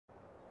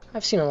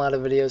I've seen a lot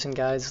of videos and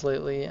guides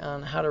lately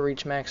on how to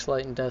reach max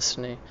light in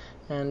Destiny,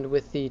 and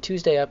with the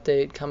Tuesday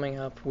update coming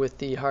up with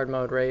the hard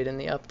mode raid and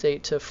the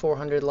update to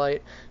 400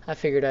 light, I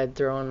figured I'd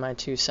throw in my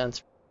 2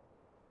 cents.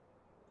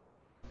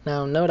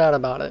 Now, no doubt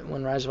about it,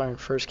 when Rise of Iron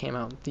first came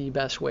out, the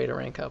best way to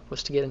rank up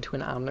was to get into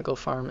an Omnigul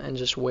farm and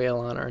just wail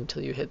on her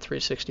until you hit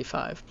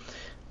 365.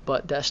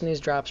 But Destiny's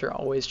drops are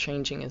always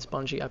changing as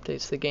Bungie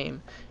updates the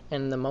game,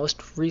 and in the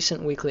most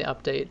recent weekly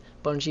update,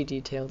 Bungie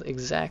detailed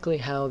exactly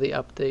how the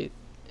update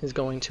is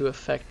going to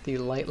affect the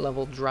light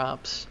level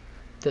drops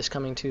this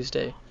coming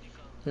Tuesday.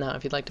 Now,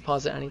 if you'd like to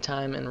pause at any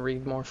time and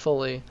read more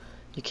fully,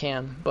 you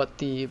can, but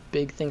the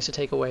big things to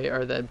take away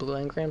are that blue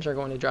engrams are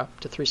going to drop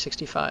to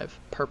 365,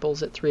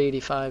 purples at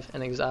 385,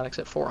 and exotics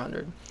at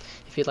 400.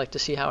 If you'd like to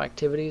see how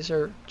activities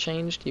are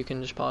changed, you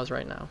can just pause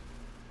right now.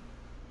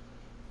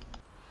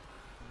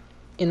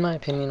 In my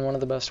opinion, one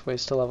of the best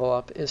ways to level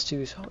up is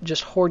to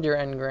just hoard your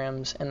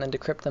engrams and then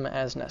decrypt them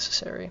as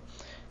necessary.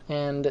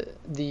 And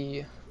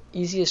the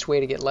easiest way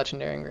to get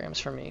legendary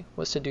engrams for me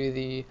was to do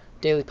the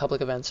daily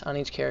public events on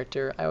each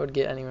character. I would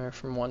get anywhere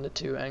from 1 to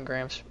 2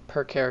 engrams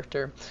per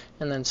character,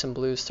 and then some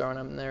blues thrown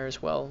in there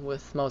as well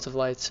with motes of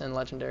lights and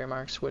legendary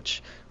marks,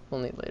 which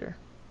we'll need later.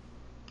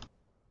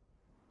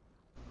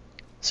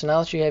 So now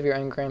that you have your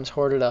engrams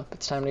hoarded up,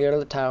 it's time to go to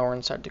the tower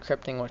and start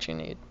decrypting what you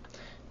need.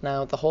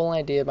 Now, the whole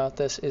idea about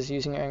this is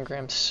using your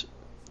engrams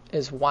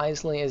as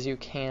wisely as you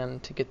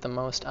can to get the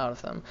most out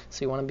of them.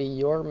 So you want to be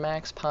your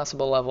max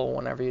possible level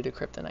whenever you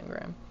decrypt an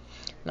engram.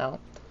 Now,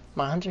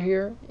 my hunter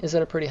here is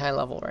at a pretty high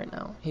level right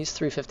now. He's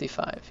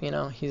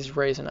 355, he's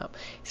raising up.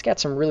 He's got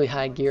some really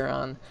high gear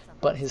on,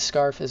 but his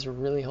scarf is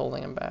really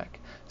holding him back.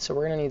 So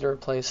we're going to need to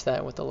replace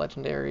that with the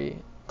legendary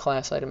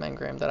class item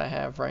engram that I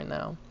have right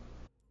now.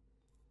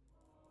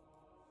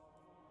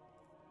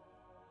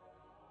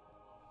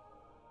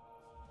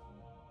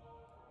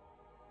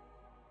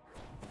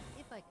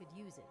 If I could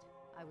use it,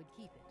 I would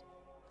keep it.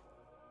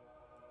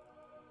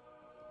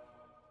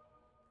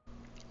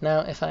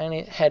 Now, if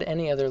I had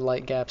any other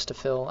light gaps to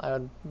fill, I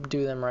would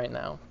do them right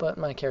now, but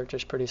my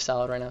character's pretty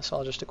solid right now, so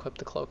I'll just equip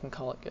the cloak and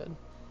call it good.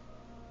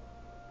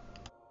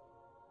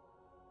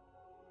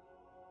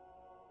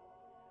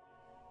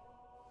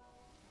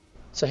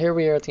 So here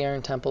we are at the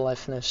Iron Temple. I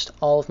finished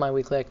all of my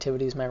weekly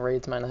activities, my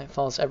raids, my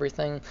nightfalls,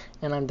 everything,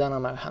 and I'm done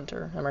on my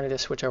hunter. I'm ready to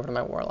switch over to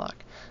my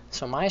warlock.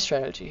 So my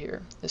strategy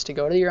here is to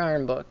go to your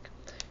iron book,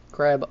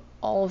 grab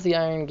all of the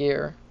iron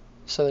gear,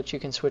 so that you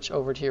can switch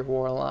over to your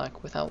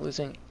warlock without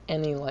losing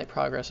any light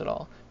progress at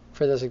all.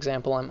 For this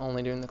example, I'm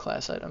only doing the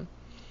class item.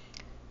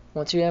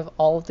 Once you have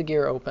all of the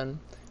gear open,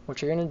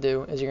 what you're going to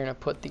do is you're going to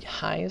put the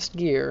highest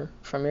gear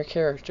from your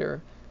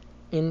character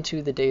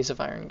into the Days of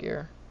Iron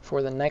gear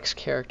for the next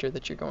character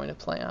that you're going to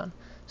play on.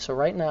 So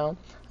right now,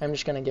 I'm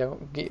just going to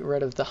get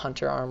rid of the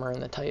hunter armor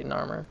and the titan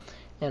armor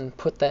and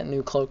put that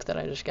new cloak that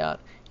I just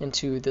got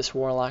into this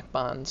warlock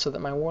bond so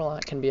that my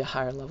warlock can be a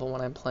higher level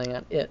when I'm playing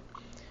on it.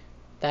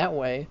 That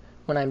way,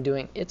 when I'm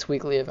doing its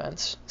weekly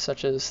events,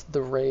 such as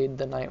the raid,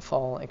 the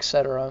nightfall,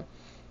 etc.,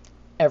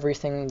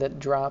 everything that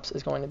drops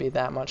is going to be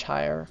that much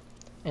higher,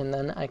 and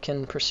then I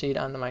can proceed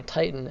onto my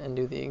Titan and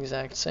do the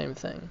exact same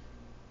thing.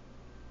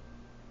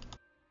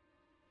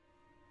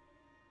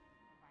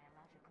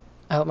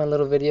 I hope my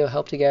little video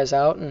helped you guys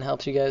out and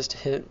helped you guys to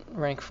hit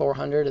rank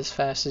 400 as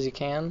fast as you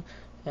can.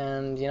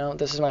 And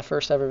this is my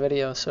first ever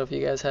video, so if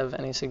you guys have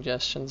any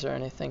suggestions or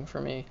anything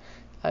for me,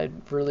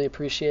 I'd really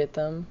appreciate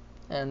them.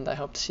 And I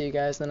hope to see you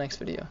guys in the next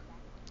video.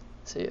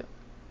 See you.